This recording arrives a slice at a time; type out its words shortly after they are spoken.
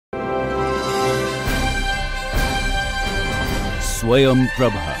Swayam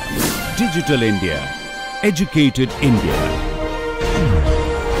Prabha. Digital India. Educated India.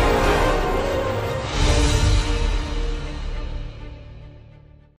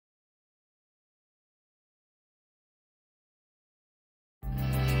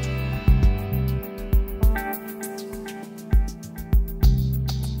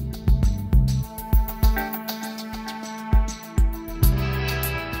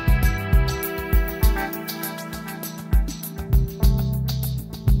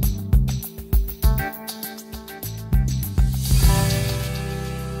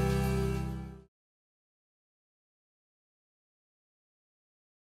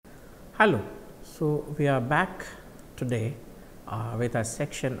 Hello, so we are back today with a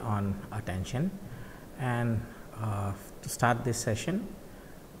section on attention, and to start this session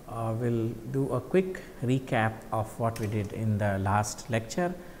we'll do a quick recap of what we did in the last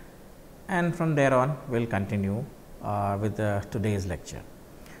lecture, and from there on we'll continue with today's lecture.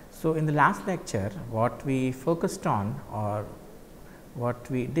 So, in the last lecture what we focused on, or what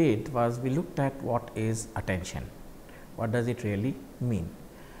we did, was we looked at what is attention, what does it really mean,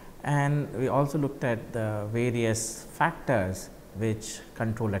 and we also looked at the various factors which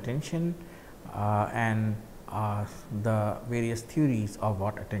control attention and the various theories of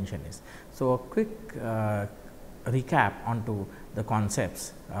what attention is. So, a quick recap onto the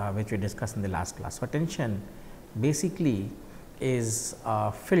concepts which we discussed in the last class. So, attention basically is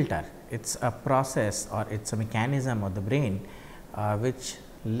a filter, it is a process, or it is a mechanism of the brain which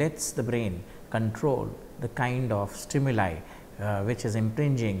lets the brain control the kind of stimuli which is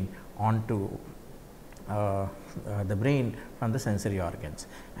impinging onto the brain from the sensory organs.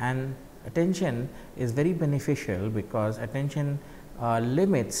 And attention is very beneficial because attention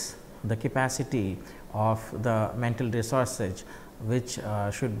limits the capacity of the mental resources which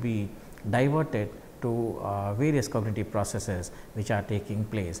should be diverted to various cognitive processes which are taking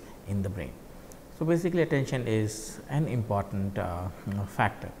place in the brain. So, basically attention is an important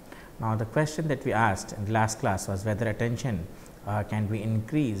factor. Now, the question that we asked in the last class was whether attention can be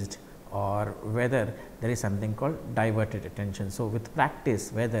increased or whether there is something called diverted attention. So, with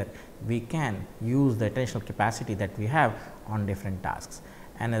practice, whether we can use the attentional capacity that we have on different tasks.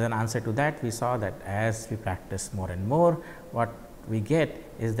 And as an answer to that, we saw that as we practice more and more, what we get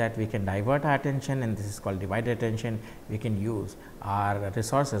is that we can divert our attention, and this is called divided attention. We can use our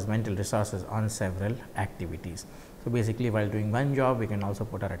resources, mental resources, on several activities. So, basically while doing one job, we can also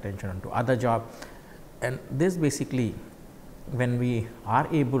put our attention onto other job, and this basically, when we are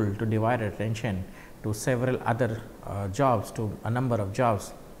able to divide attention to several other jobs, to a number of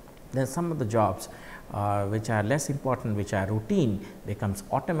jobs, then some of the jobs which are less important, which are routine, becomes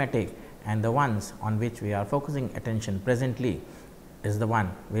automatic, and the ones on which we are focusing attention presently is the one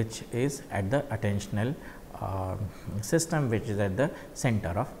which is at the attentional system, which is at the center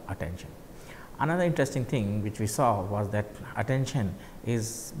of attention. Another interesting thing which we saw was that attention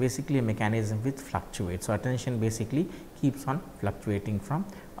is basically a mechanism which fluctuates. So, attention basically keeps on fluctuating from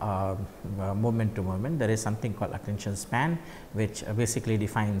moment to moment. There is something called attention span, which basically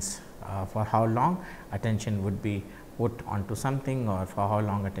defines for how long attention would be put onto something, or for how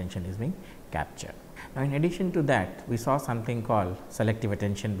long attention is being captured. Now, in addition to that, we saw something called selective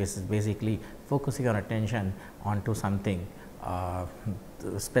attention, which is basically focusing our attention onto something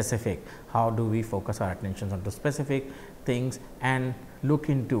specific. How do we focus our attention onto specific things and look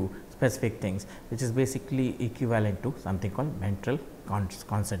into specific things, which is basically equivalent to something called mental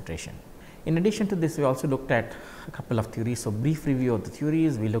concentration. In addition to this, we also looked at a couple of theories. So, brief review of the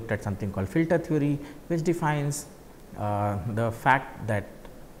theories. We looked at something called filter theory, which defines the fact that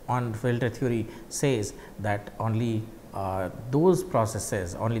on filter theory says that only those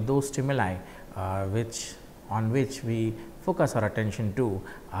processes, only those stimuli on which we focus our attention to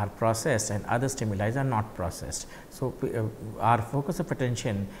are processed, and other stimuli are not processed. So, our focus of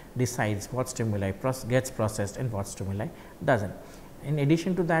attention decides what stimuli gets processed and what stimuli does not. In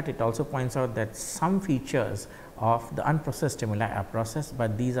addition to that, it also points out that some features of the unprocessed stimuli are processed,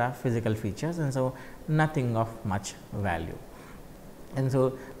 but these are physical features, and so nothing of much value. And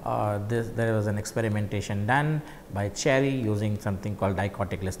so, there was an experimentation done by Cherry using something called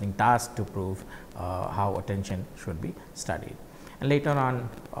dichotic listening task to prove how attention should be studied. And later on,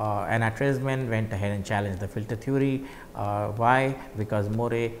 Anna Tresman went ahead and challenged the filter theory. Why? Because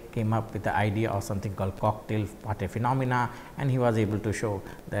Morey came up with the idea of something called cocktail party phenomena, and he was able to show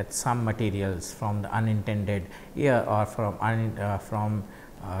that some materials from the unintended ear, or from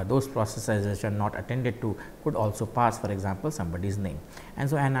those processes which are not attended to could also pass, for example, somebody's name. And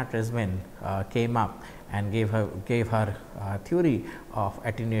so Anna Tresvant came up and gave her theory of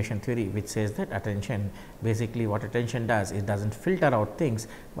attenuation theory, which says that attention, basically what attention does, it doesn't filter out things,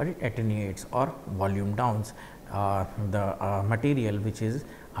 but it attenuates or volume downs the material which is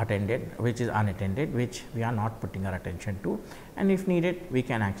unattended, which we are not putting our attention to, and if needed we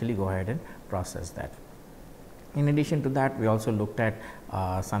can actually go ahead and process that. In addition to that, we also looked at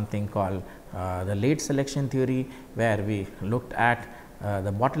something called the late selection theory, where we looked at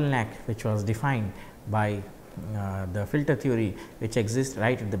the bottleneck which was defined by the filter theory, which exists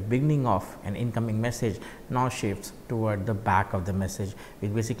right at the beginning of an incoming message, now shifts toward the back of the message,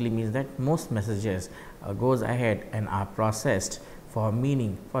 which basically means that most messages goes ahead and are processed for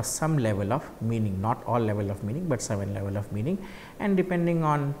meaning, for some level of meaning, not all level of meaning, but some level of meaning, and depending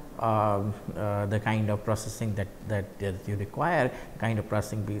on the kind of processing that you require, kind of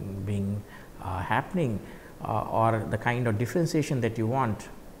processing being happening, or the kind of differentiation that you want,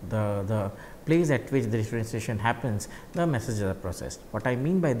 the place at which the differentiation happens, the messages are processed. What I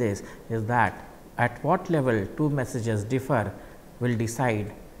mean by this is that at what level two messages differ will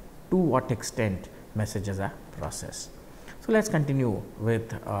decide to what extent messages are processed. So, let us continue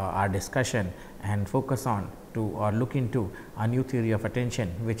with our discussion and focus on to or look into a new theory of attention,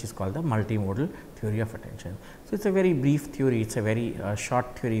 which is called the multimodal theory of attention. So, it is a very brief theory, it is a very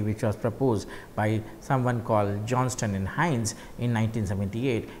short theory which was proposed by someone called Johnston and Hines in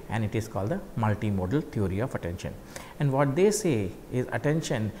 1978, and it is called the multimodal theory of attention. And what they say is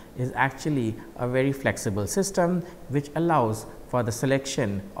attention is actually a very flexible system which allows for the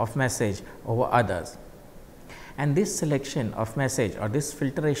selection of message over others. And this selection of message or this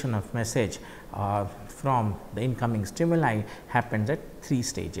filtration of message from the incoming stimuli happens at 3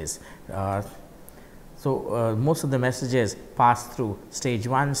 stages. Most of the messages pass through stage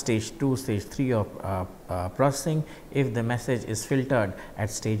 1, stage 2, stage 3 of processing. If the message is filtered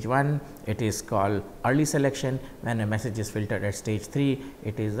at stage 1, it is called early selection. When a message is filtered at stage 3,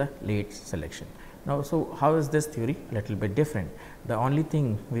 it is the late selection. Now, so how is this theory a little bit different? The only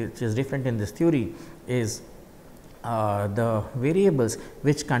thing which is different in this theory is the variables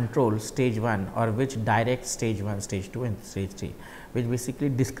which control stage 1 or which direct stage 1, stage 2 and stage 3, which basically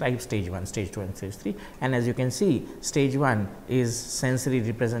describe stage 1, stage 2 and stage 3. And as you can see, stage 1 is sensory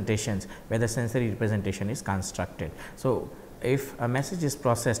representations, where the sensory representation is constructed. So, if a message is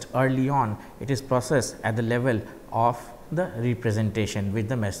processed early on, it is processed at the level of the representation which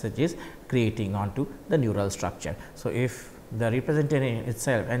the message is creating onto the neural structure. So, if the representation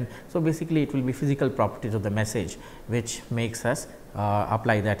itself, and so basically it will be physical properties of the message which makes us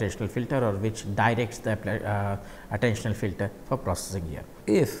apply the attentional filter, or which directs the attentional filter for processing here.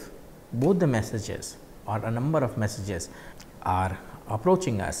 If both the messages or a number of messages are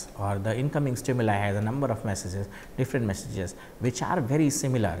approaching us, or the incoming stimuli has a number of messages, different messages which are very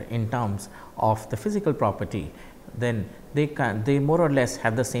similar in terms of the physical property, then they more or less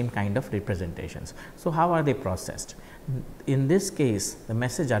have the same kind of representations. So, how are they processed? In this case, the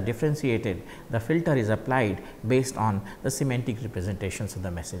message are differentiated, the filter is applied based on the semantic representations of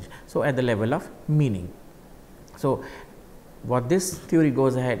the message. So, at the level of meaning. So, what this theory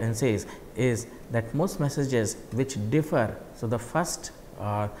goes ahead and says is that most messages which differ. So, the first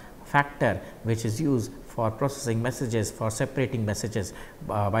factor which is used for processing messages, for separating messages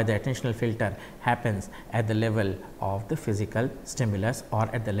by the attentional filter, happens at the level of the physical stimulus or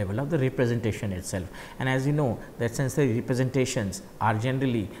at the level of the representation itself. And as you know, that sensory representations are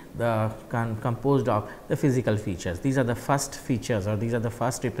generally composed of the physical features. These are the first features, or these are the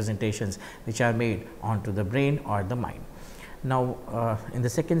first representations which are made onto the brain or the mind. Now, in the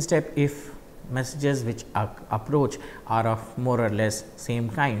second step, if messages which approach are of more or less same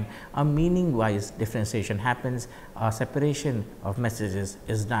kind, a meaning wise differentiation happens, a separation of messages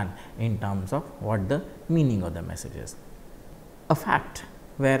is done in terms of what the meaning of the message is. A fact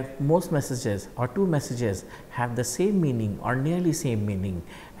where most messages or two messages have the same meaning or nearly same meaning,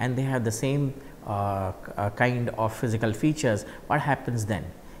 and they have the same kind of physical features, what happens then?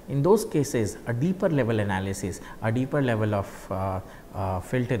 In those cases, a deeper level analysis, a deeper level of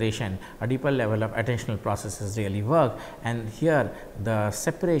filtration, a deeper level of attentional processes really work, and here the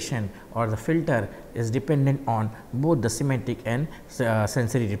separation or the filter is dependent on both the semantic and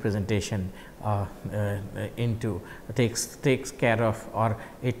sensory representation takes care of, or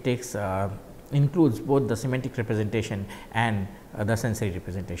it takes includes both the semantic representation and the sensory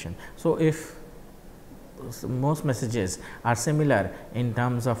representation. So, if most messages are similar in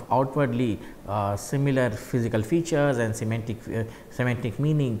terms of outwardly similar physical features and semantic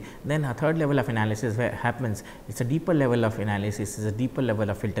meaning, then a third level of analysis where happens. It is a deeper level of analysis, is a deeper level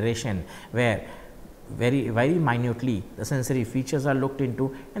of filtration, where very minutely the sensory features are looked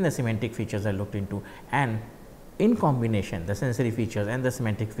into and the semantic features are looked into, and in combination the sensory features and the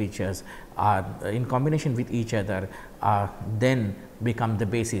semantic features are in combination with each other then become the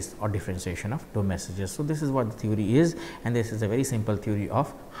basis or differentiation of two messages. So, this is what the theory is, and this is a very simple theory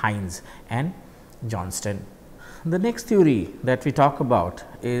of Hines and Johnston. The next theory that we talk about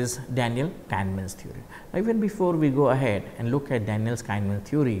is Daniel Kahneman's theory. Now, even before we go ahead and look at Daniel Kahneman's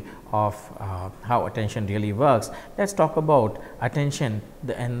theory of how attention really works, let us talk about attention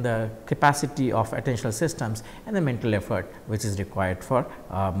and the capacity of attentional systems and the mental effort which is required for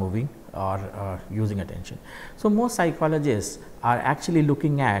moving or using attention. So, most psychologists are actually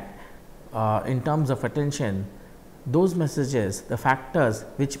looking at in terms of attention those messages, the factors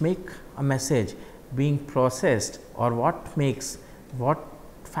which make a message being processed, or what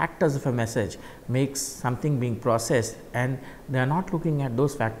factors of a message makes something being processed, and they are not looking at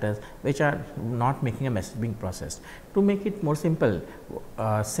those factors which are not making a message being processed. To make it more simple,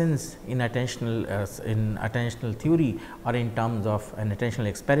 since in attentional theory or in terms of an attentional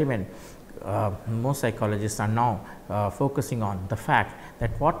experiment, most psychologists are now focusing on the fact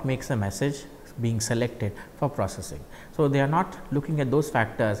that what makes a message being selected for processing. So, they are not looking at those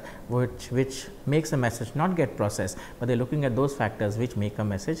factors which makes a message not get processed, but they are looking at those factors which make a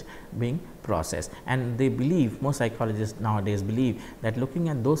message being processed, and they believe, most psychologists nowadays believe, that looking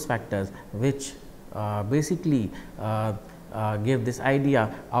at those factors which basically give this idea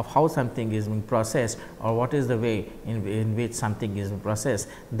of how something is being processed or what is the way in which something is being processed,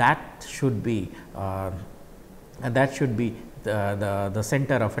 that should be the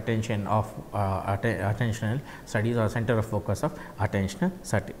center of attention of attentional studies, or center of focus of attentional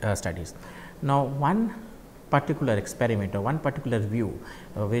studies. Now, one particular experiment or one particular view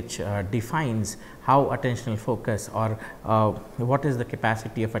which defines how attentional focus or what is the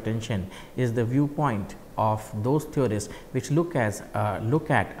capacity of attention is the viewpoint of those theorists which look at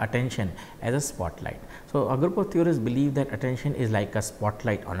attention as a spotlight. So, a group of theorists believe that attention is like a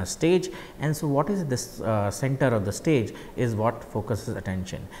spotlight on a stage, and so what is this center of the stage is what focuses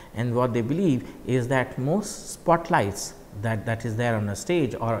attention, and what they believe is that most spotlights that is there on a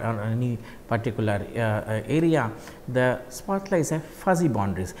stage or on any particular area, the spotlights have fuzzy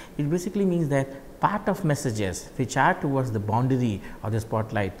boundaries. It basically means that part of messages which are towards the boundary of the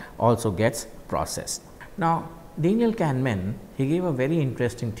spotlight also gets processed. Now, Daniel Kahneman, he gave a very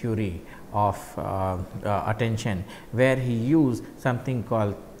interesting theory of attention, where he used something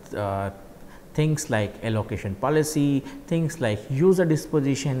called things like allocation policy, things like user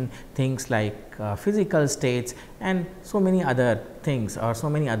disposition, things like physical states, and so many other things or so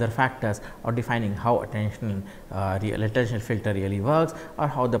many other factors are defining how attention filter really works, or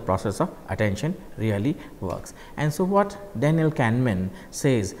how the process of attention really works. And so, what Daniel Kahneman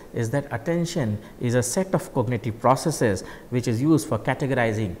says is that attention is a set of cognitive processes which is used for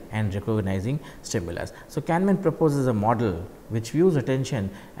categorizing and recognizing stimulus. So, Kahneman proposes a model which views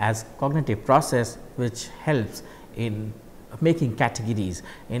attention as cognitive process which helps in making categories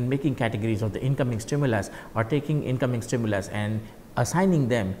of the incoming stimulus, or taking incoming stimulus and assigning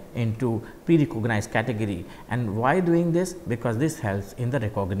them into pre-recognized category. And why doing this? Because this helps in the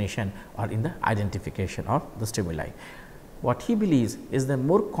recognition or in the identification of the stimuli. What he believes is the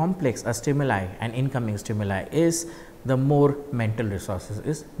more complex a stimuli and incoming stimuli is, the more mental resources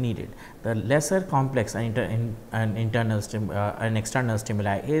is needed. The lesser complex an external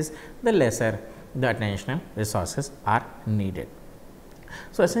stimuli is, the lesser the attentional resources are needed.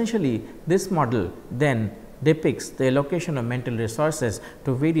 So, essentially this model then depicts the allocation of mental resources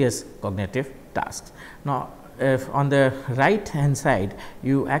to various cognitive tasks. Now, if on the right hand side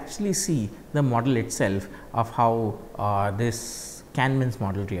you actually see the model itself of how this Kahneman's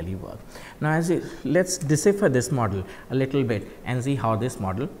model really works. Now, let us decipher this model a little bit and see how this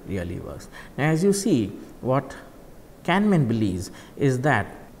model really works. Now, as you see, what Kahneman believes is that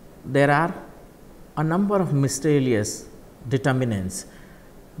there are a number of mysterious determinants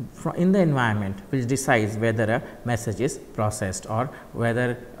in the environment which decides whether a message is processed or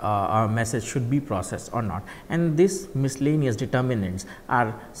whether a message should be processed or not. And these miscellaneous determinants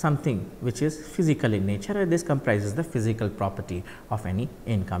are something which is physical in nature, and this comprises the physical property of any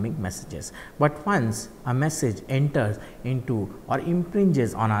incoming messages. But once a message enters into or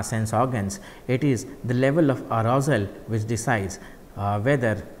impinges on our sense organs, it is the level of arousal which decides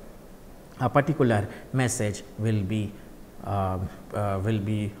whether a particular message will be will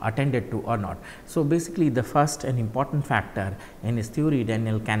be attended to or not. So, basically the first and important factor in his theory,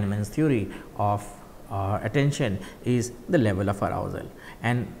 Daniel Kahneman's theory of attention, is the level of arousal.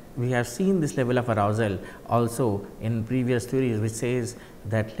 And we have seen this level of arousal also in previous theories, which says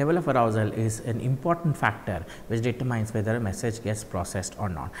that level of arousal is an important factor which determines whether a message gets processed or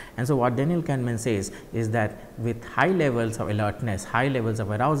not. And so, what Daniel Kahneman says is that with high levels of alertness, high levels of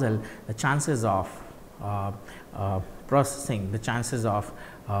arousal, the chances of processing, the chances of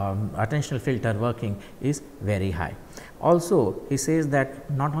attentional filter working is very high. Also, he says that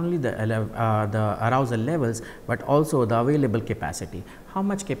not only the arousal levels, but also the available capacity, how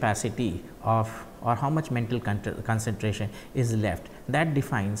much capacity of or how much mental concentration is left, that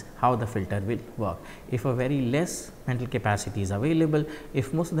defines how the filter will work. If a very less mental capacity is available,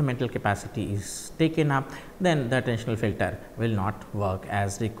 if most of the mental capacity is taken up, then the attentional filter will not work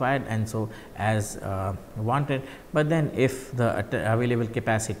as required and so as wanted. But then if the available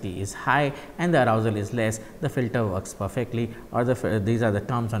capacity is high and the arousal is less, the filter works perfectly, or these are the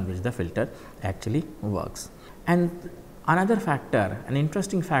terms on which the filter actually works. And another factor, an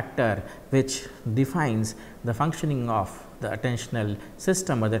interesting factor which defines the functioning of the attentional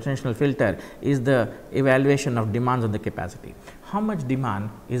system or the attentional filter, is the evaluation of demands on the capacity. How much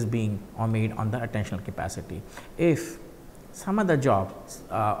demand is being made on the attentional capacity? If some other jobs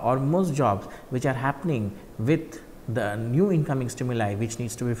or most jobs which are happening with the new incoming stimuli which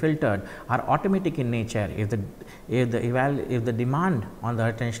needs to be filtered are automatic in nature, if the demand on the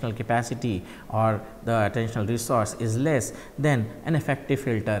attentional capacity or the attentional resource is less, then an effective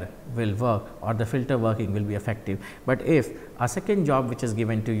filter will work, or the filter working will be effective. But if a second job which is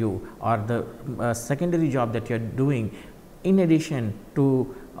given to you, or the secondary job that you are doing, in addition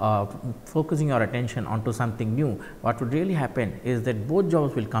to focusing your attention onto something new, what would really happen is that both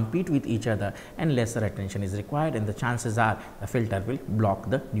jobs will compete with each other and lesser attention is required, and the chances are the filter will block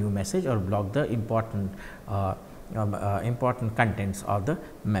the new message or block the important contents of the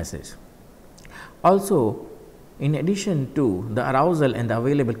message. Also, in addition to the arousal and the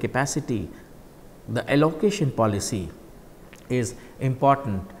available capacity, the allocation policy is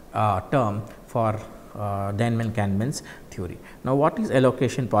important term for Daniel Kahneman's theory. Now, what is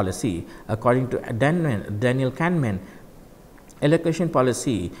allocation policy? According to Daniel Kahneman, allocation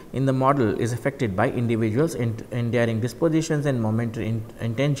policy in the model is affected by individuals' enduring dispositions and momentary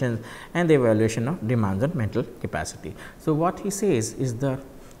intentions and the evaluation of demands on mental capacity. So, what he says is the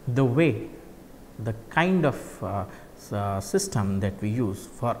way, the kind of system that we use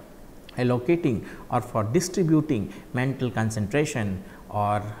for allocating or for distributing mental concentration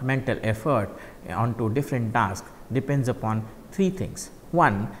or mental effort onto different tasks depends upon three things.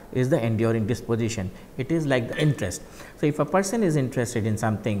 One is the enduring disposition. It is like the interest. So, if a person is interested in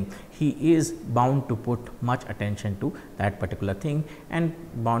something, he is bound to put much attention to that particular thing and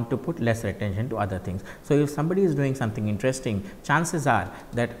bound to put lesser attention to other things. So, if somebody is doing something interesting, chances are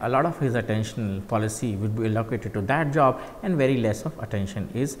that a lot of his attentional policy would be allocated to that job and very less of attention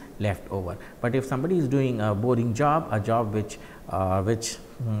is left over. But if somebody is doing a boring job, a job which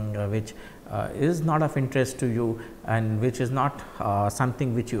is not of interest to you and which is not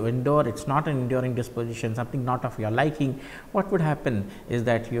something which you endure, it is not an enduring disposition, something not of your liking, what would happen is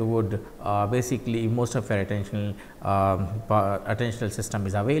that you would basically most of your attentional system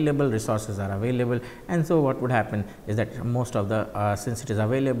is available, resources are available, and so what would happen is that most of the since it is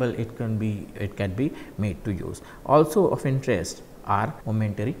available, it can be made to use. Also of interest are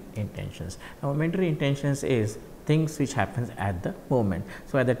momentary intentions. Now, momentary intentions is things which happens at the moment.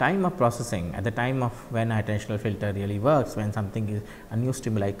 So, at the time of processing, at the time of when attentional filter really works, when something is a new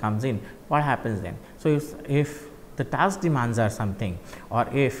stimuli comes in, what happens then? So, if the task demands are something, or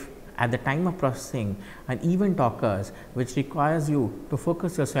if at the time of processing an event occurs which requires you to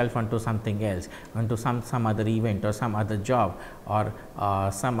focus yourself onto something else, onto some other event or some other job or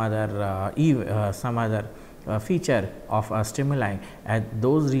some other feature of a stimuli, and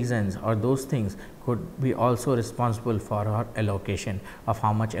those reasons or those things could be also responsible for our allocation of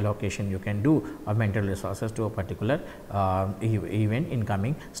how much allocation you can do of mental resources to a particular event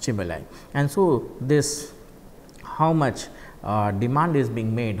incoming stimuli. And so, this how much demand is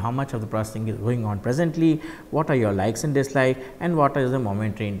being made, how much of the processing is going on presently, what are your likes and dislikes, and what is the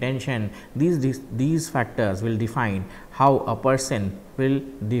momentary intention. These factors will define how a person will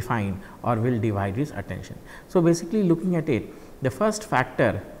define or will divide his attention. So, basically looking at it, the first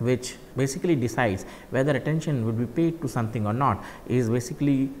factor which basically decides whether attention would be paid to something or not is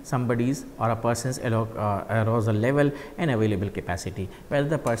basically somebody's or a person's arousal level and available capacity, whether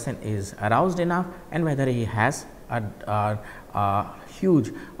the person is aroused enough and whether he has a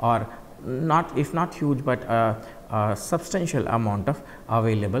huge or not if not huge, but a substantial amount of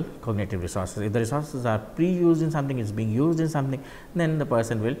available cognitive resources. If the resources are pre-used in something, is being used in something, then the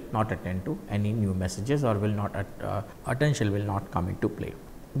person will not attend to any new messages, or will not attention will not come into play.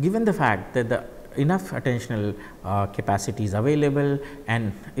 Given the fact that the enough attentional capacity is available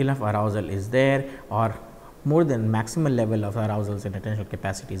and enough arousal is there, or more than maximal level of arousals and attentional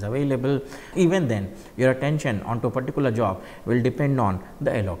capacity is available, even then your attention onto a particular job will depend on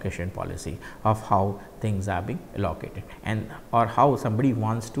the allocation policy of how things are being allocated, and or how somebody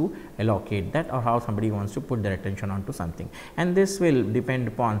wants to allocate that, or how somebody wants to put their attention onto something. And this will depend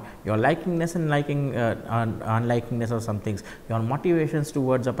upon your likingness and unlikingness of some things, your motivations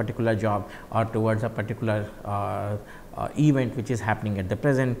towards a particular job or towards a particular event which is happening at the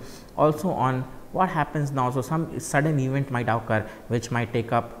present, also on what happens now. So, some sudden event might occur which might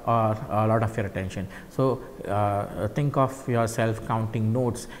take up a lot of your attention. So, think of yourself counting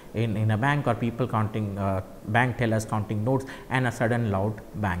notes in a bank, or people counting bank tellers counting notes, and a sudden loud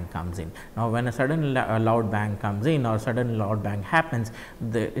bang comes in. Now, when a sudden loud bang comes in, or sudden loud bang happens,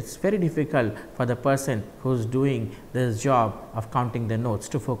 it is very difficult for the person who is doing this job of counting the notes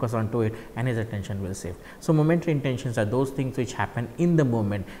to focus onto it, and his attention will shift. So, momentary intentions are those things which happen in the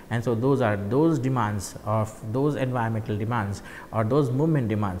moment, and so those are those demands of those environmental demands or those movement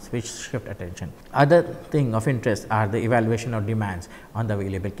demands which shift attention. Other thing of interest are the evaluation of demands on the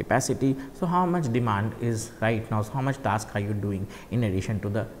available capacity. So, how much demand is right now, so how much task are you doing in addition to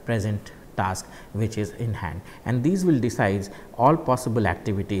the present task which is in hand, and these will decide all possible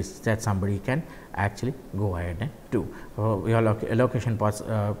activities that somebody can actually go ahead and do. Your allocation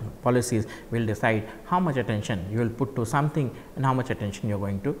policies will decide how much attention you will put to something and how much attention you are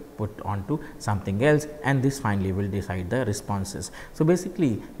going to put on to something else, and this finally will decide the responses. So,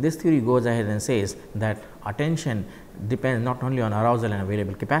 basically this theory goes ahead and says that attention depends not only on arousal and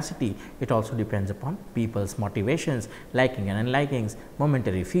available capacity, it also depends upon people's motivations, liking and unlikings,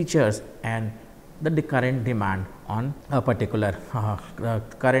 momentary features, and the current demand on a particular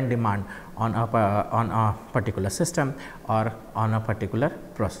on a particular system, or on a particular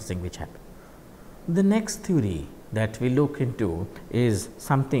processing which happens. The next theory that we look into is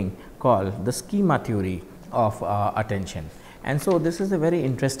something called the schema theory of attention. And so, this is a very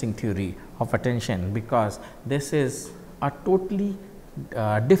interesting theory of attention, because this is a totally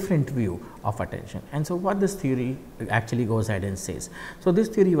different view of attention. And so, what this theory actually goes ahead and says. So, this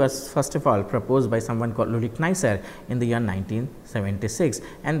theory was first of all proposed by someone called Ludwig Neisser in the year 1976,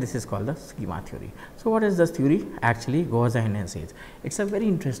 and this is called the schema theory. So, what is this theory actually goes ahead and says? It is a very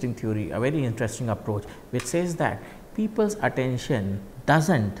interesting theory, a very interesting approach, which says that people's attention does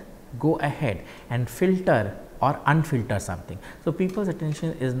not go ahead and filter or unfilter something. So, people's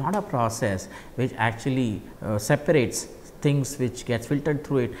attention is not a process which actually separates things which gets filtered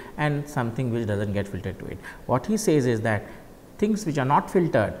through it and something which does not get filtered to it. What he says is that things which are not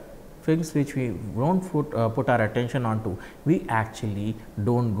filtered, things which we do not put our attention onto, we actually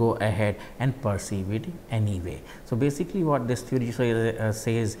do not go ahead and perceive it anyway. So, basically what this theory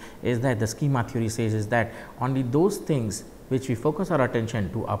says is that the schema theory says is that only those things which we focus our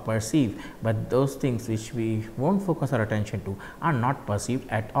attention to are perceived, but those things which we will not focus our attention to are not perceived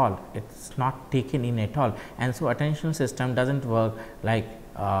at all. It is not taken in at all, and so attentional system does not work like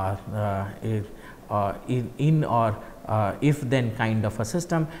in or if then kind of a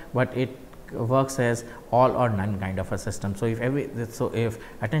system, but it works as all or none kind of a system. So, if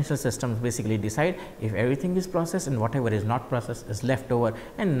attentional systems basically decide if everything is processed and whatever is not processed is left over,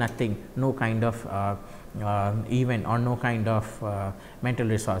 and nothing, no kind of event or no kind of mental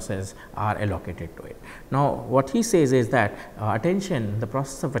resources are allocated to it. Now, what he says is that attention, the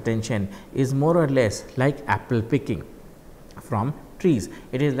process of attention is more or less like apple picking from trees.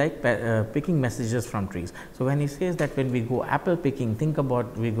 It is like picking messages from trees. So, when he says that when we go apple picking, think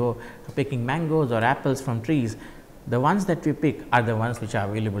about we go picking mangoes or apples from trees, the ones that we pick are the ones which are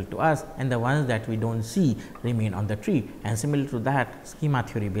available to us, and the ones that we do not see remain on the tree. And similar to that, schema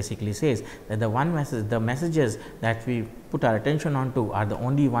theory basically says that the messages that we put our attention onto are the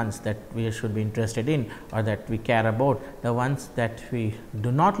only ones that we should be interested in or that we care about. The ones that we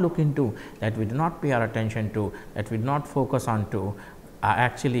do not look into, that we do not pay our attention to, that we do not focus on to,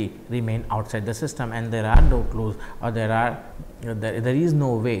 actually remain outside the system, and there are no clues, or there is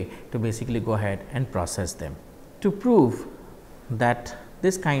no way to basically go ahead and process them. To prove that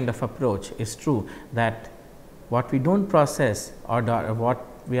this kind of approach is true, that what we do not process or what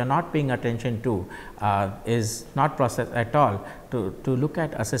we are not paying attention to is not processed at all, to look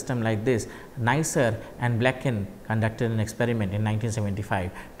at a system like this, Neisser and Blecken conducted an experiment in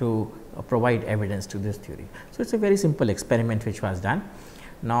 1975 to provide evidence to this theory. So, it is a very simple experiment which was done.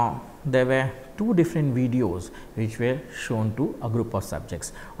 Now, there were two different videos which were shown to a group of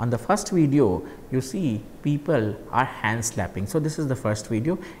subjects. On the first video, you see people are hand slapping. So, this is the first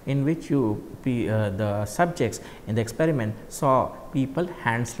video in which the subjects in the experiment saw people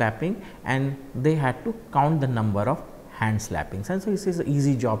hand slapping, and they had to count the number of hand slappings. And so, this is an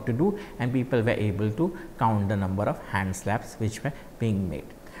easy job to do, and people were able to count the number of hand slaps which were being made.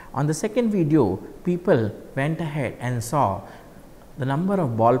 On the second video, people went ahead and saw the number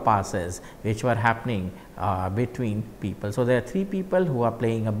of ball passes which were happening between people. So, there are 3 people who are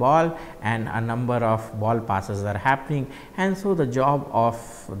playing a ball, and a number of ball passes are happening, and so the job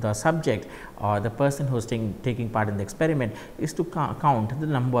of the subject or the person who is taking part in the experiment is to count the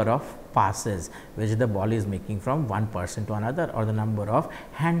number of passes which the ball is making from one person to another, or the number of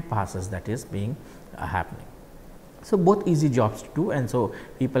hand passes that is being happening. So, both easy jobs to do, and so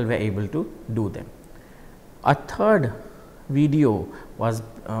people were able to do them. A third video was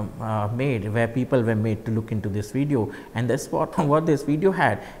made, where people were made to look into this video, and that's what this video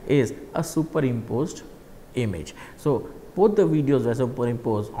had is a superimposed image. So, both the videos were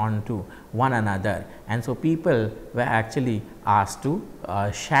superimposed onto one another, and so people were actually asked to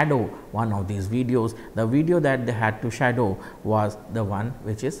shadow one of these videos. The video that they had to shadow was the one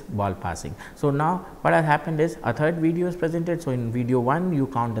which is ball passing. So, now what has happened is a third video is presented. So, in video 1 you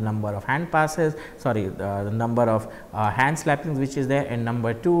count the number of hand passes, the number of hand slappings which is there. In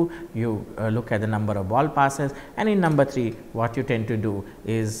number 2 you look at the number of ball passes, and in number 3 what you tend to do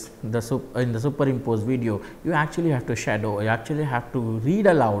is in the superimposed video you actually have to shadow, you actually have to read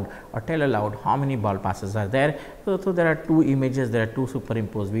aloud or tell aloud how many ball passes are there. So, there are 2 images, there are 2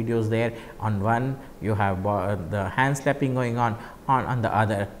 superimposed videos there. On one you have the hand slapping going on the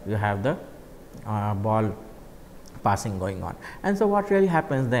other you have the ball passing going on. And so, what really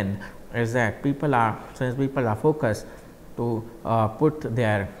happens then is that since people are focused to put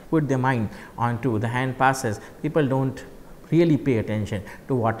their mind onto the hand passes, people do not really pay attention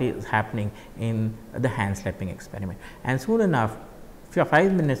to what is happening in the hand slapping experiment. And soon enough,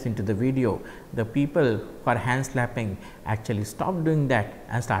 5 minutes into the video, the people who are hand slapping actually stopped doing that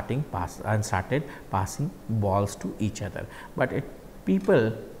and started passing balls to each other. But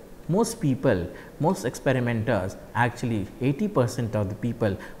most experimenters, actually 80% of the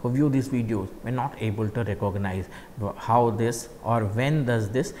people who view these videos were not able to recognize how this or when does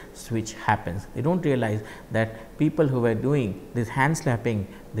this switch happens. They do not realize that people who were doing this hand slapping,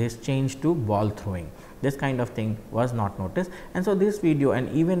 this changed to ball throwing. This kind of thing was not noticed, and so this video, and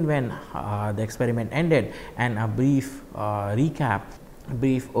even when the experiment ended and a brief overview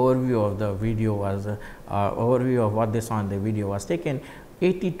of the video was overview of what they saw in the video was taken,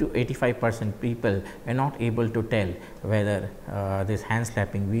 80 to 85% people were not able to tell whether this hand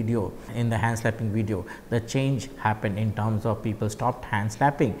slapping video, the change happened in terms of people stopped hand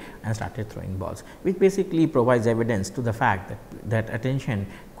slapping and started throwing balls, which basically provides evidence to the fact that attention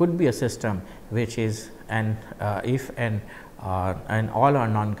could be a system which is an all or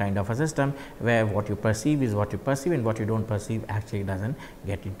none kind of a system, where what you perceive is what you perceive, and what you do not perceive actually does not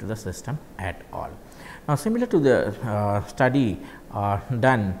get into the system at all. Now, similar to the study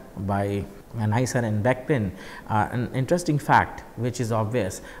done by Neisser and Beckman, an interesting fact which is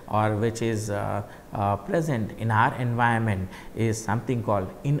obvious or which is present in our environment is something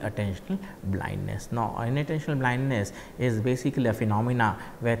called inattentional blindness. Now, inattentional blindness is basically a phenomena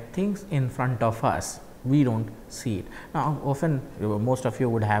where things in front of us, we do not see it. Now, often most of you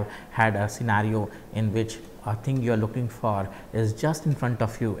would have had a scenario in which a thing you are looking for is just in front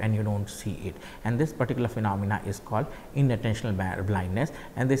of you and you do not see it, and this particular phenomena is called inattentional blindness.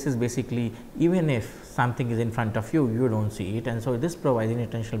 And this is basically, even if something is in front of you, you do not see it, and so this provides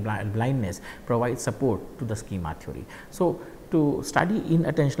inattentional blindness provides support to the schema theory. So, to study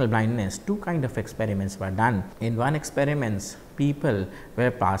inattentional blindness, 2 kind of experiments were done. In one experiments, people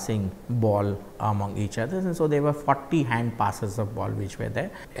were passing ball among each other, and so there were 40 hand passes of ball which were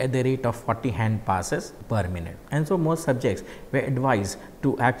there at the rate of 40 hand passes per minute. And so, most subjects were advised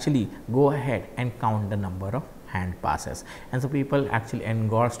to actually go ahead and count the number of hand passes, and so people actually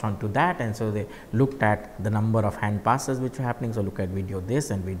engrossed onto that, and so they looked at the number of hand passes which were happening. So, look at video this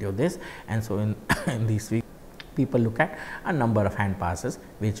and video this, and so in these weeks people look at a number of hand passes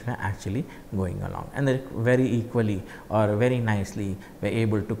which were actually going along, and they very equally or very nicely were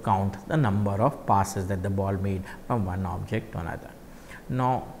able to count the number of passes that the ball made from one object to another.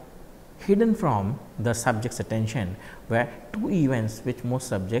 Now, hidden from the subject's attention were 2 events which most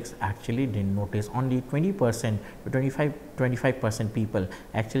subjects actually did not notice. Only 20% to 25% people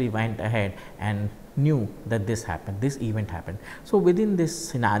actually went ahead and knew that this event happened. So, within this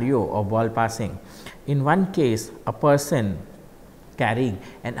scenario of ball passing, in one case a person carrying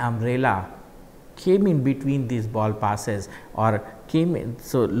an umbrella came in between these ball passes or came in.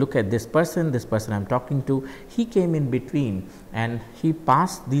 So, look at this person I am talking to, he came in between and he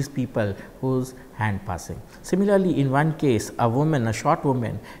passed these people whose hand passing. Similarly, in one case a woman, a short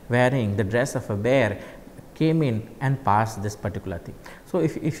woman wearing the dress of a bear came in and passed this particular thing. So,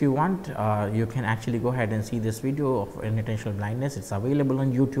 if you want, you can actually go ahead and see this video of inattentional blindness. It is available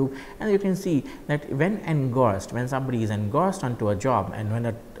on YouTube, and you can see that when engrossed, when somebody is engrossed onto a job, and when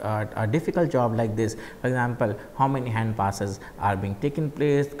a difficult job like this, for example, how many hand passes are being taken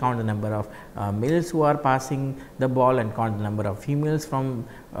place, count the number of males who are passing the ball and count the number of females from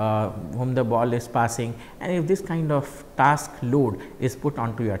whom the ball is passing, and if this kind of task load is put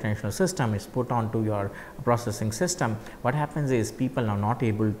onto your attentional system, is put onto your processing system, what happens is people are not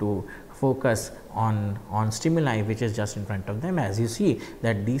able to focus on stimuli which is just in front of them. As you see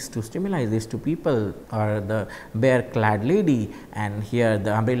that these two stimuli, these two people are the bear clad lady and here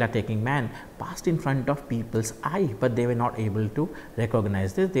the umbrella taking man passed in front of people's eye, but they were not able to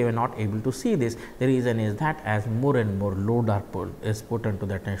recognize this, they were not able to see this. The reason is that as more and more load is put into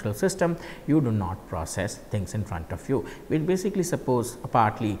the attentional system, you do not process things in front of you. Which basically suppose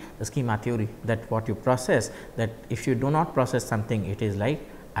partly the schema theory that what you process, that if you do not process something, it is like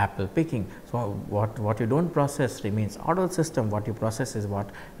apple picking. So, what you do not process remains out of the system, what you process is what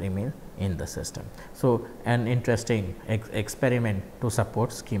remains in the system. So, an interesting experiment to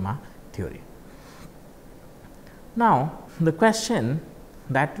support schema theory. Now, the question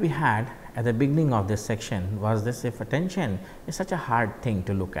that we had at the beginning of this section was this: if attention is such a hard thing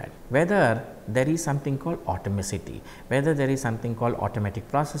to look at, whether there is something called atomicity, whether there is something called automatic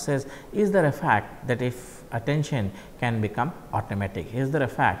processes, is there a fact that if attention can become automatic, is there a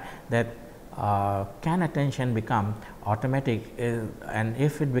fact that can attention become automatic, and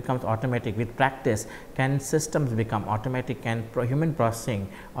if it becomes automatic with practice, can systems become automatic, can human processing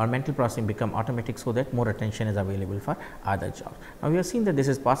or mental processing become automatic, so that more attention is available for other jobs. Now, we have seen that this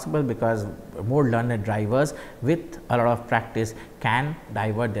is possible because more learned drivers with a lot of practice can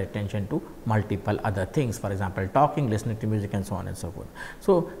divert their attention to multiple other things, for example, talking, listening to music and so on and so forth.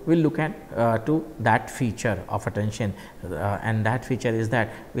 So, we will look at to that feature of attention, and that feature is that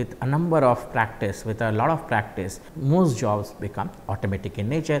with a number of practice, with a lot of practice, most jobs become automatic in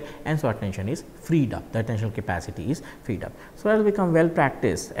nature, and so attention is freed up, the attentional capacity is freed up. So, as we become well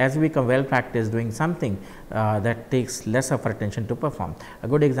practiced doing something that takes less of our attention to perform. A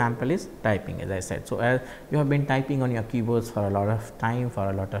good example is typing, as I said. So, as you have been typing on your keyboards for a lot of time, for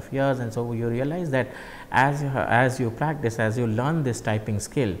a lot of years, and so you realize that as you practice, as you learn this typing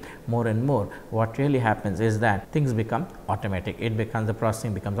skill more and more, what really happens is that things become automatic, the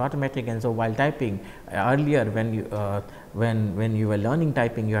processing becomes automatic. And so, while typing earlier, when you were learning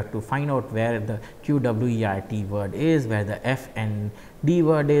typing, you have to find out where the QWERT word is, where the FND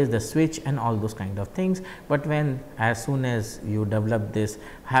word is, the switch and all those kind of things. But as soon as you develop this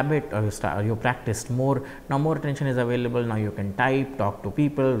habit or you practiced more, now more attention is available, now you can type, talk to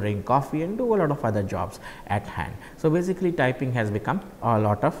people, drink coffee and do a lot of other jobs at hand. So, basically typing has become a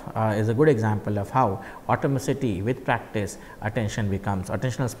lot of is a good example of how automaticity with practice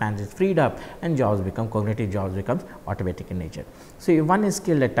attentional span is freed up and cognitive jobs becomes automatic in nature. So, if one is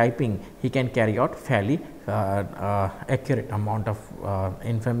skilled at typing, he can carry out fairly accurate amount of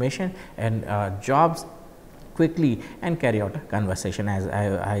information and jobs quickly and carry out a conversation, as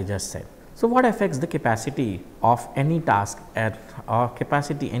I just said. So, what affects the capacity of any task or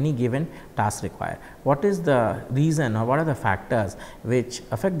capacity any given task require? What is the reason or what are the factors which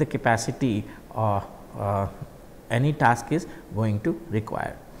affect the capacity any task is going to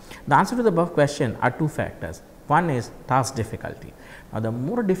require? The answer to the above question are two factors. One is task difficulty. Now, the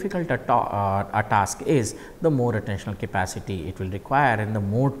more difficult a task is, the more attentional capacity it will require and the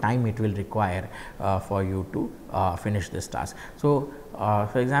more time it will require for you to finish this task. So,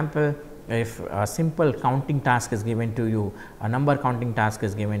 for example, if a simple counting task is given to you, a number counting task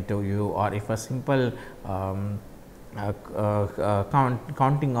is given to you, or if a simple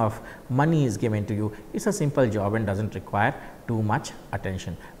counting of money is given to you, it is a simple job and does not require too much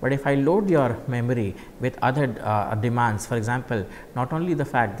attention. But if I load your memory with other demands, for example, not only the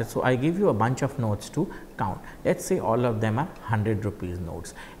fact that, so I give you a bunch of notes to count, let us say all of them are 100 rupees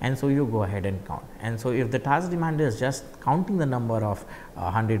notes, and so you go ahead and count. And so, if the task demand is just counting the number of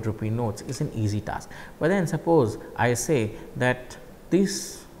 100 rupee notes, is an easy task. But then suppose I say that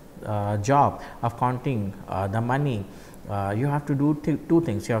this job of counting the money you have to do two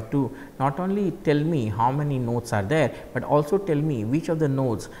things. You have to not only tell me how many nodes are there, but also tell me which of the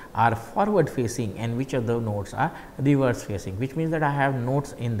nodes are forward facing and which of the nodes are reverse facing, which means that I have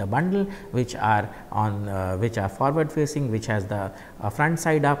nodes in the bundle which are on which are forward facing, which has the front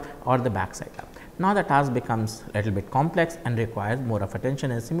side up or the back side up. Now, the task becomes a little bit complex and requires more of attention,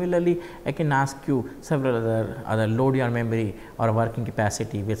 and similarly I can ask you several other load your memory or working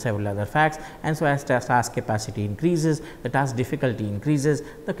capacity with several other facts, and so as task capacity increases, the task difficulty increases,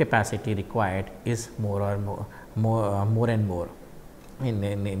 the capacity required is more and more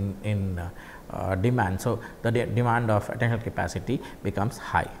in demand. So, the demand of attentional capacity becomes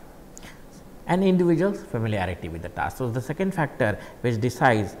high. And individual's familiarity with the task. So, the second factor which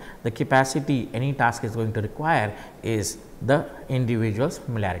decides the capacity any task is going to require is the individual's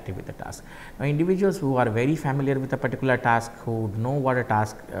familiarity with the task. Now, individuals who are very familiar with a particular task, who know what a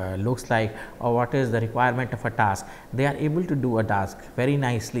task looks like or what is the requirement of a task, they are able to do a task very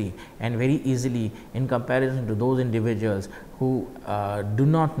nicely and very easily in comparison to those individuals who do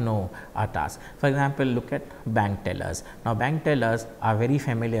not know a task. For example, look at bank tellers. Now, bank tellers are very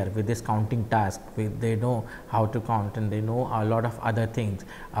familiar with this counting task. They know how to count and they know a lot of other things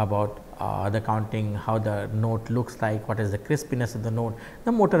about the counting, how the note looks like, what is the crispiness of the note,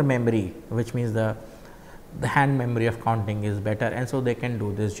 the motor memory, which means the hand memory of counting is better, and so they can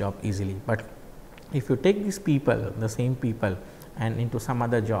do this job easily. But if you take these people, the same people, and into some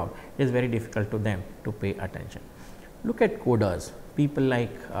other job, it is very difficult to them to pay attention. Look at coders, people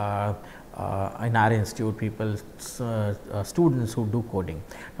like in our institute, students who do coding.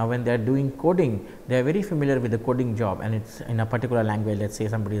 Now, when they are doing coding, they are very familiar with the coding job, and it is in a particular language. Let us say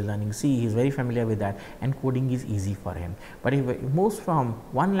somebody is learning C, he is very familiar with that, and coding is easy for him. But if he moves from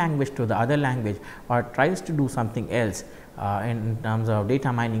one language to the other language or tries to do something else in terms of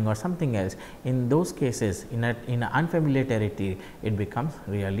data mining or something else, in those cases, in an unfamiliar territory, it becomes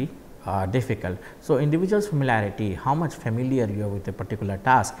really difficult. So, individual's familiarity, how much familiar you are with a particular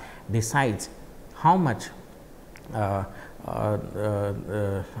task, decides how much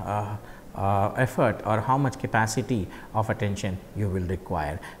effort or how much capacity of attention you will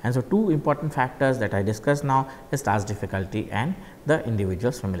require. And so, two important factors that I discussed now is task difficulty and the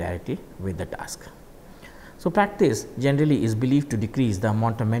individual's familiarity with the task. So, practice generally is believed to decrease the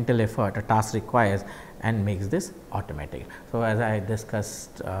amount of mental effort a task requires and makes this automatic. So, as I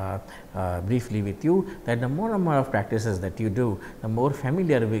discussed briefly with you, that the more number of practices that you do, the more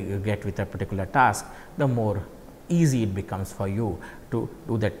familiar you get with a particular task, the more easy it becomes for you to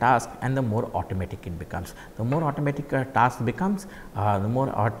do that task, and the more automatic it becomes. The more automatic a task becomes, the more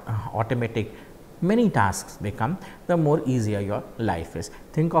automatic many tasks become, the more easier your life is.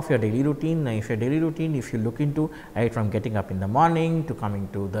 Think of your daily routine. If your daily routine, if you look into right from getting up in the morning to coming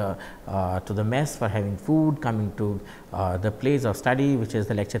to the mess for having food, coming to the place of study, which is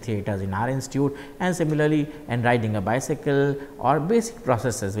the lecture theatres in our institute, and similarly and riding a bicycle or basic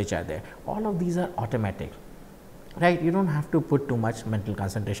processes which are there, all of these are automatic. Right, you do not have to put too much mental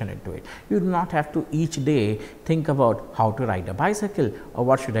concentration into it. You do not have to each day think about how to ride a bicycle, or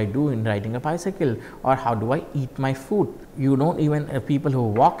what should I do in riding a bicycle, or how do I eat my food. You do not even people who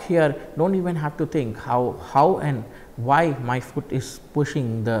walk here do not even have to think how and why my foot is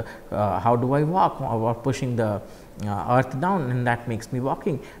pushing the how do I walk, or pushing the earth down, and that makes me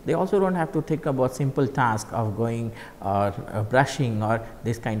walking. They also do not have to think about simple tasks of going or brushing or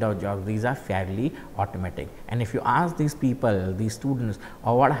this kind of jobs. These are fairly automatic. And if you ask these people, these students,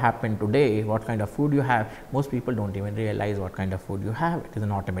 or what happened today, what kind of food you have, most people do not even realize what kind of food you have. It is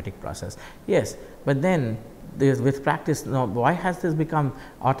an automatic process. Yes, but then with practice, now why has this become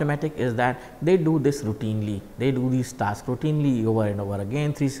automatic is that they do this routinely, they do these tasks routinely over and over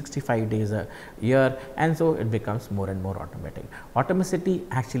again 365 days a year, and so it becomes more and more automatic. Automaticity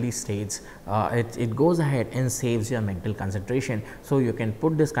actually states it goes ahead and saves your mental concentration. So, you can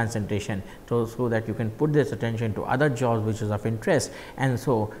put this concentration so that you can put this attention to other jobs which is of interest, and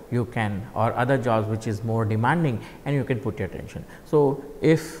so you can, or other jobs which is more demanding, and you can put your attention. So,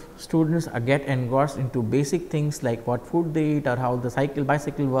 if students get engrossed into basic things like what food they eat, or how the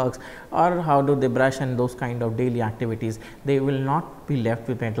bicycle works, or how do they brush, and those kind of daily activities, they will not be left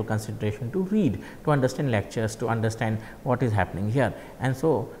with mental concentration to read, to understand lectures, to understand what is happening here. And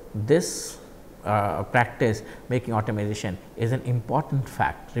so, this practice making automation is an important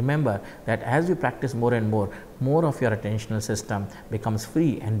fact. Remember that as you practice more and more of your attentional system becomes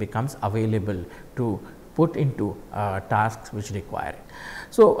free and becomes available to put into tasks which require it.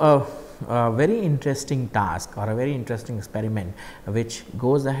 So, a very interesting task or a very interesting experiment which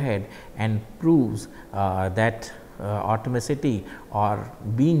goes ahead and proves that automaticity or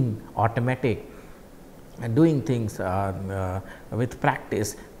being automatic doing things with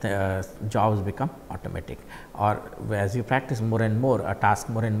practice, the jobs become automatic, or as you practice more and more a task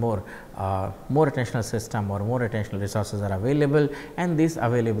more and more, more attentional system or more attentional resources are available, and this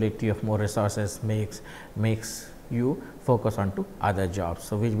availability of more resources makes you focus on to other jobs.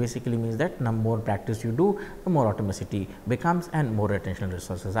 So, which basically means that the more practice you do, the more automaticity becomes and more attentional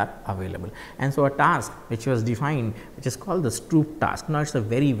resources are available. And so, a task which was defined, which is called the Stroop task. Now, it is a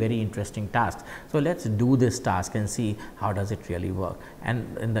very interesting task. So, let us do this task and see how does it really work,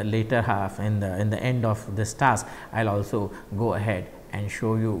 and in the later half, in the end of this task, I will also go ahead and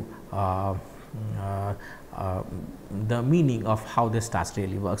show you the meaning of how this task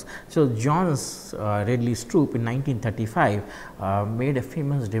really works. So, Johns Ridley Stroop in 1935 made a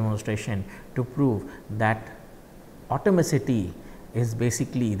famous demonstration to prove that automaticity is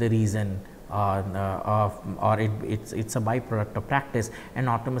basically the reason it's a byproduct of practice, and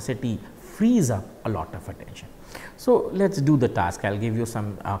automaticity frees up a lot of attention. So, let us do the task. I will give you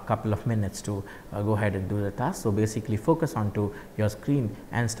some couple of minutes to go ahead and do the task. So, basically focus onto your screen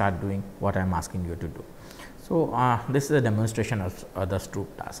and start doing what I am asking you to do. So, this is a demonstration of the Stroop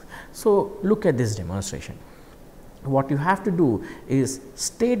task. So, look at this demonstration. What you have to do is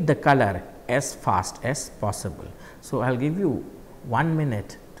state the color as fast as possible. So, I will give you 1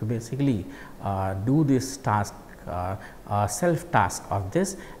 minute to basically do this task, self task of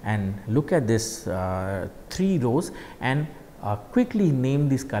this, and look at this 3 rows and quickly name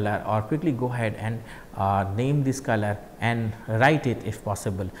this color, or quickly go ahead and name this color and write it if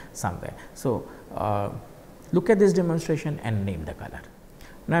possible somewhere. So, look at this demonstration and name the color.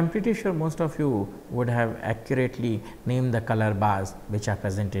 Now, I am pretty sure most of you would have accurately named the color bars which are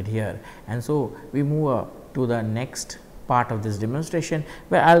presented here, and so we move to the next part of this demonstration,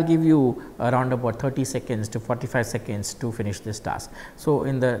 where I will give you around about 30 seconds to 45 seconds to finish this task. So,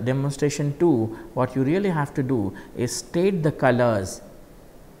 in the demonstration 2, what you really have to do is state the colors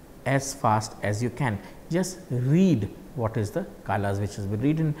as fast as you can. Just read what is the colors which has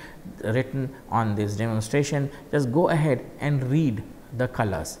been written on this demonstration. Just go ahead and read the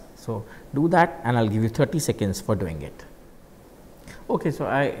colors. So, do that, and I will give you 30 seconds for doing it. Okay, so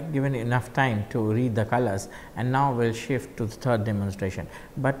I given enough time to read the colors, and now we will shift to the third demonstration.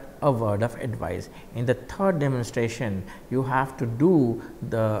 But a word of advice, in the third demonstration you have to do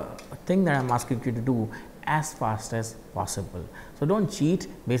the thing that I am asking you to do as fast as possible. So, do not cheat.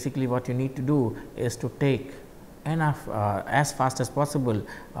 Basically what you need to do is to take enough as fast as possible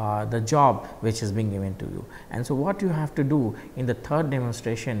the job which is being given to you. And so, what you have to do in the third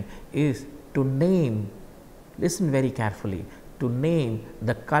demonstration is to name, listen very carefully, to name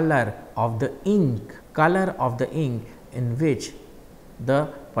the color of the ink in which the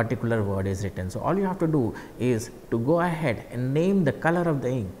particular word is written. So, all you have to do is to go ahead and name the color of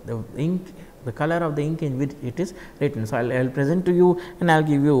the ink, the color of the ink in which it is written. So, I will present to you, and I will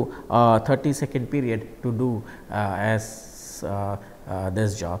give you a 30-second period to do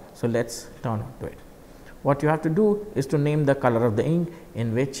this job. So, let us turn to it. What you have to do is to name the color of the ink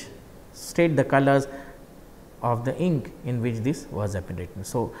in which, state the colors of the ink in which this was written.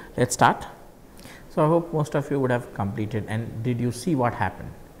 So, let us start. So, I hope most of you would have completed, and did you see what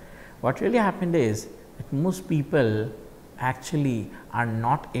happened? What really happened is that most people actually are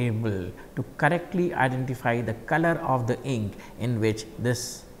not able to correctly identify the color of the ink in which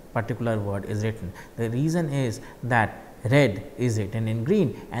this particular word is written. The reason is that red is written in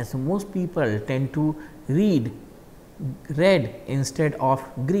green, and so most people tend to read red instead of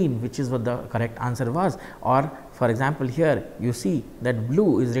green, which is what the correct answer was. Or for example, here you see that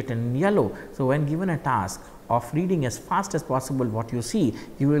blue is written in yellow. So, when given a task of reading as fast as possible what you see,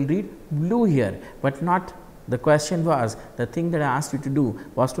 you will read blue here, but not, the question was, the thing that I asked you to do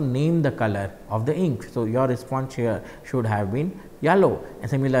was to name the color of the ink. So, your response here should have been yellow, and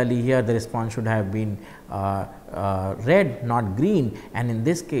similarly here the response should have been red, not green, and in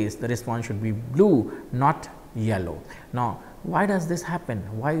this case the response should be blue, not yellow. Now, why does this happen?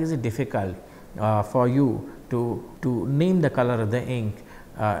 Why is it difficult for you to name the color of the ink,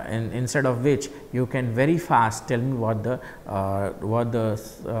 and instead of which you can very fast tell me what the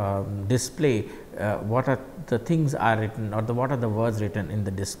display, what are the things are written, or what are the words written in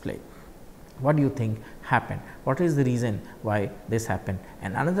the display? What do you think happened? What is the reason why this happened?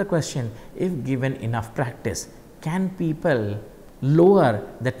 And another question, if given enough practice, can people lower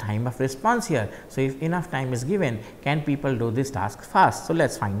the time of response here? So, if enough time is given, can people do this task fast? So, let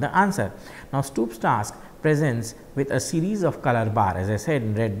us find the answer. Now, Stroop's task presents with a series of color bar, as I said,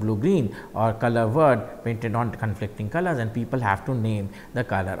 in red, blue, green, or color word printed on conflicting colors, and people have to name the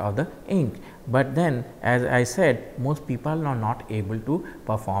color of the ink. but then as I said, most people are not able to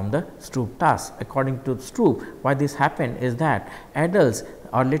perform the Stroop task. According to Stroop, why this happened is that adults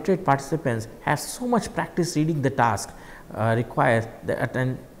or literate participants have so much practice reading the task requires that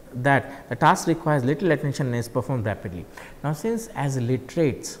the task requires little attention and is performed rapidly. Now, since as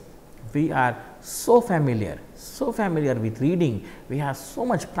literates we are so familiar with reading, we have so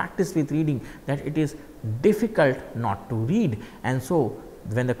much practice with reading that it is difficult not to read. And so,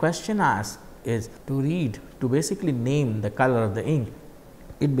 when the question asked is to read, to basically name the color of the ink,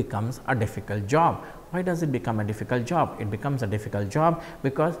 it becomes a difficult job. Why does it become a difficult job? It becomes a difficult job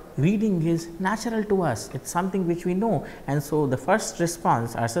because reading is natural to us, it is something which we know, and so the first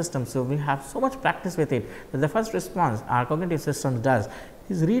response our system, so we have so much practice with it that the first response our cognitive system does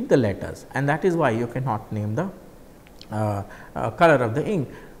is read the letters, and that is why you cannot name the color of the ink.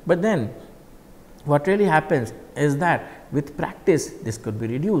 But then what really happens is that with practice this could be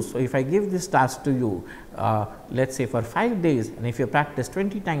reduced. So, if I give this task to you let us say for 5 days, and if you practice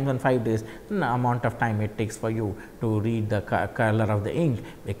 20 times on 5 days, then the amount of time it takes for you to read the color of the ink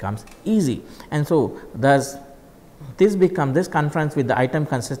becomes easy. And so, thus this confronts with the item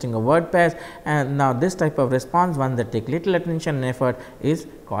consisting of word pairs, and now this type of response, one that take little attention and effort, is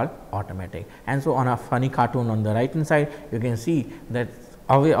called automatic. And so, on a funny cartoon on the right hand side, you can see that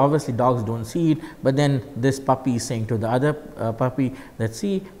obviously dogs do not see it, but then this puppy is saying to the other puppy that,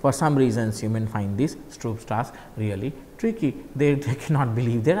 see, for some reasons humans find this Stroop's task really tricky. They cannot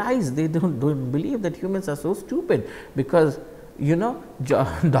believe their eyes, they don't believe that humans are so stupid, because you know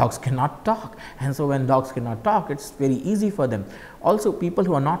dogs cannot talk, and so when dogs cannot talk, it is very easy for them. Also, people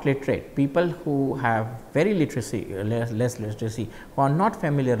who are not literate, people who have very literacy, less literacy, who are not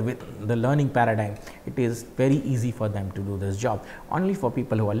familiar with the learning paradigm, it is very easy for them to do this job. Only for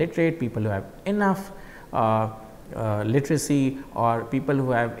people who are literate, people who have enough literacy, or people who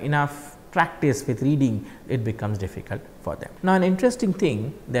have enough practice with reading, it becomes difficult for them. Now, an interesting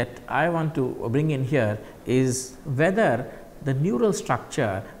thing that I want to bring in here is whether the neural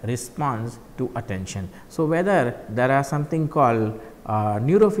structure responds to attention. So, whether there are something called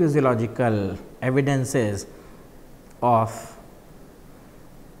neurophysiological evidences of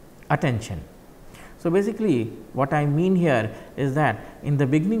attention. So, basically what I mean here is that in the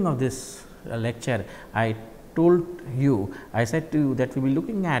beginning of this lecture, I told you, I said to you that we will be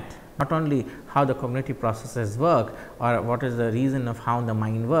looking at not only how the cognitive processes work or what is the reason of how the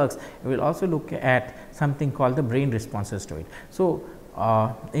mind works, we will also look at something called the brain responses to it. So,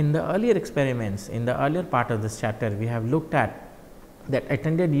 in the earlier experiments, in the earlier part of this chapter, we have looked at that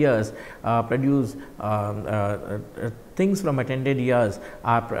attended ears produce things from attended ears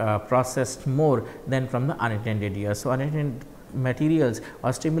are processed more than from the unattended ears. So, unattended materials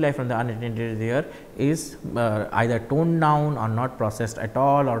or stimuli from the unattended ear is either toned down or not processed at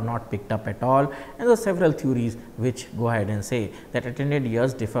all or not picked up at all, and there are several theories which go ahead and say that attended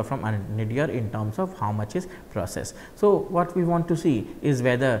ears differ from unattended ear in terms of how much is processed. So, what we want to see is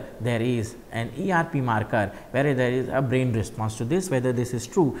whether there is an ERP marker, where there is a brain response to this, whether this is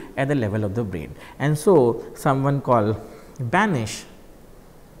true at the level of the brain. And so, someone called Banish,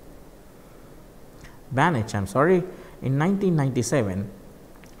 in 1997,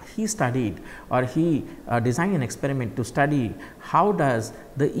 he studied, or he designed an experiment to study how does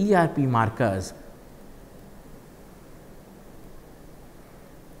the ERP markers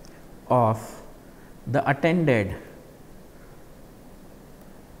of the attended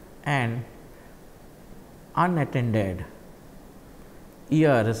and unattended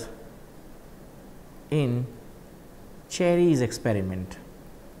ears in Cherry's experiment.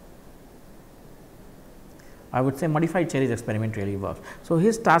 I would say modified Cherry's experiment really works. So,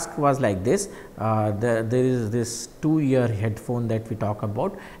 his task was like this, there is this 2-ear headphone that we talk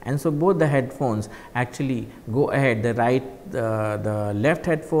about, and so both the headphones actually go ahead, the left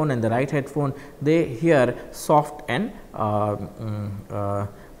headphone and the right headphone, they hear soft and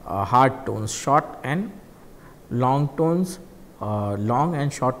hard tones, short and long tones, long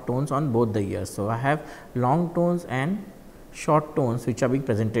and short tones on both the ears. So, I have long tones and short tones which are being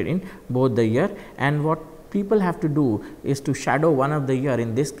presented in both the ear, and what people have to do is to shadow one of the ear,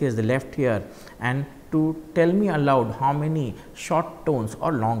 in this case the left ear, and to tell me aloud how many short tones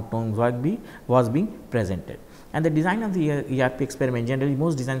or long tones was being presented. And the design of the ERP experiment, generally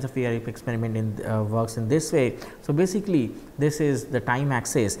most designs of ERP experiment works in this way. So, basically this is the time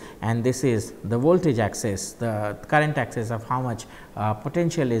axis and this is the voltage axis, the current axis of how much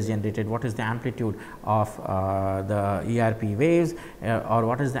potential is generated, what is the amplitude of the ERP waves or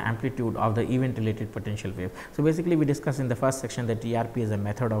what is the amplitude of the event related potential wave. So, basically we discussed in the first section that ERP is a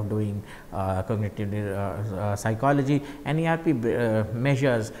method of doing cognitive psychology, and ERP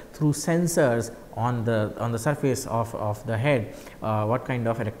measures through sensors on the surface of the head what kind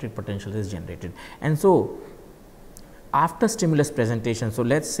of electric potential is generated. And so, after stimulus presentation, so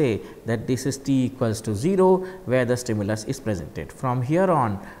let us say that this is t equals to 0 where the stimulus is presented. From here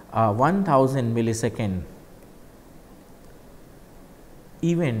on 1000 millisecond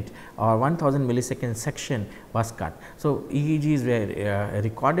event or 1000 millisecond section was cut. So, EEGs were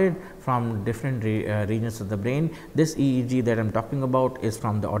recorded from different regions of the brain. This EEG that I am talking about is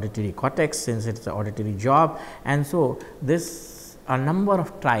from the auditory cortex, since it is the auditory job, and so this a number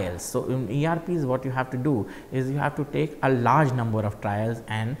of trials. So, in ERPs what you have to do is you have to take a large number of trials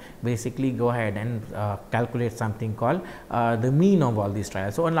and basically go ahead and calculate something called the mean of all these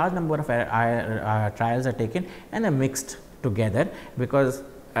trials. So, a large number of trials are taken and are mixed together, because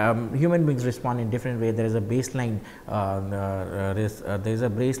human beings respond in different way. There is a baseline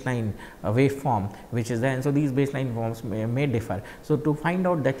waveform which is there, and so these baseline forms may differ. So, to find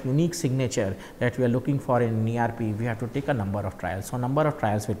out that unique signature that we are looking for in ERP, we have to take a number of trials. So, number of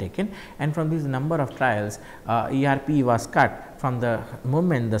trials were taken, and from these number of trials ERP was cut from the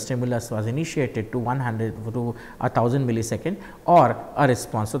moment the stimulus was initiated to 100 to 1000 millisecond or a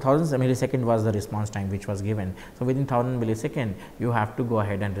response. So, 1000 millisecond was the response time which was given. So, within 1000 millisecond you have to go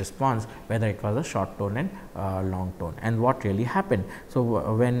ahead and respond whether it was a short tone and long tone, and what really happened. So,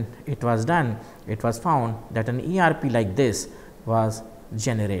 when it was done, it was found that an ERP like this was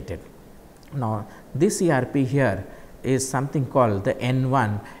generated. Now, this ERP here is something called the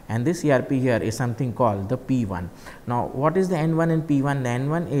N1, and this ERP here is something called the P1. Now, what is the N1 and P1? The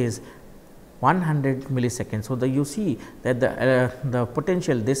N1 is 100 milliseconds. So, you see that the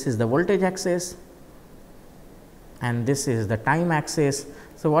potential, this is the voltage axis and this is the time axis.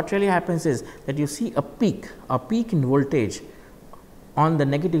 So, what really happens is that you see a peak in voltage on the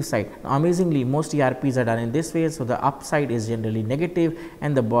negative side. Now, amazingly, most ERPs are done in this way. So, the upside is generally negative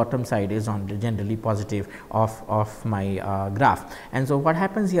and the bottom side is on generally positive of my graph. And so, what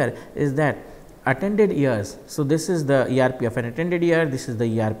happens here is that attended years. So, this is the ERP of an attended year, this is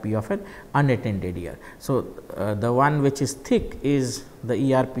the ERP of an unattended year. So, the one which is thick is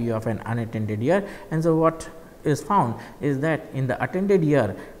the ERP of an unattended year, and so what is found is that in the attended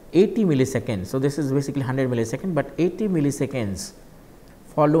year 80 milliseconds. So, this is basically 100 milliseconds, but 80 milliseconds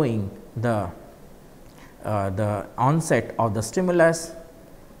following the onset of the stimulus,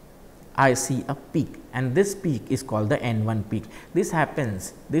 I see a peak, and this peak is called the N1 peak. This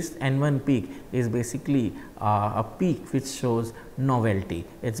happens, this N1 peak is basically a peak which shows novelty.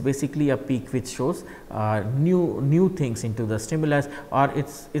 It is basically a peak which shows new things into the stimulus, or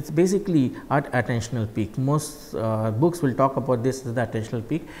it's basically an attentional peak. Most books will talk about this as the attentional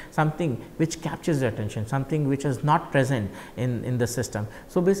peak, something which captures the attention, something which is not present in the system.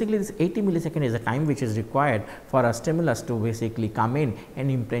 So, basically this 80 millisecond is the time which is required for a stimulus to basically come in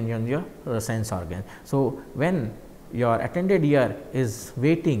and impinge on your sense organ. So, when your attended ear is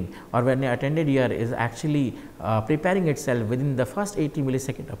waiting, or when your attended ear is actually preparing itself, within the first 80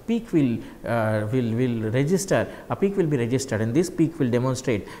 millisecond a peak will register, a peak will be registered, and this peak will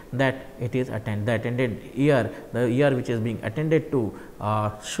demonstrate that it is the attended ear, the ear which is being attended to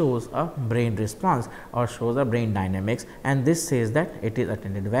shows a brain response or shows a brain dynamics, and this says that it is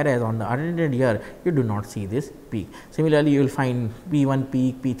attended, whereas on the unattended ear you do not see this peak. Similarly, you will find P1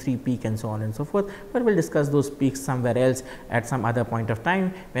 peak, P3 peak and so on and so forth, but we will discuss those peaks somewhere else at some other point of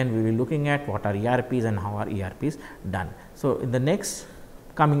time when we will be looking at what are ERPs and how are ERPs done. So, in the next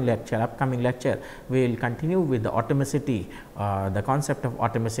upcoming lecture, we will continue with the atomicity, the concept of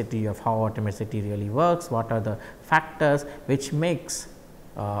atomicity, of how atomicity really works, what are the factors which makes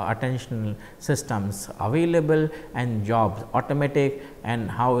attentional systems available and jobs automatic, and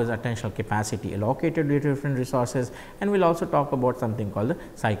how is attentional capacity allocated due to different resources, and we will also talk about something called the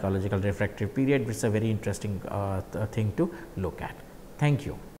psychological refractive period, which is a very interesting thing to look at. Thank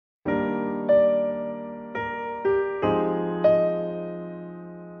you.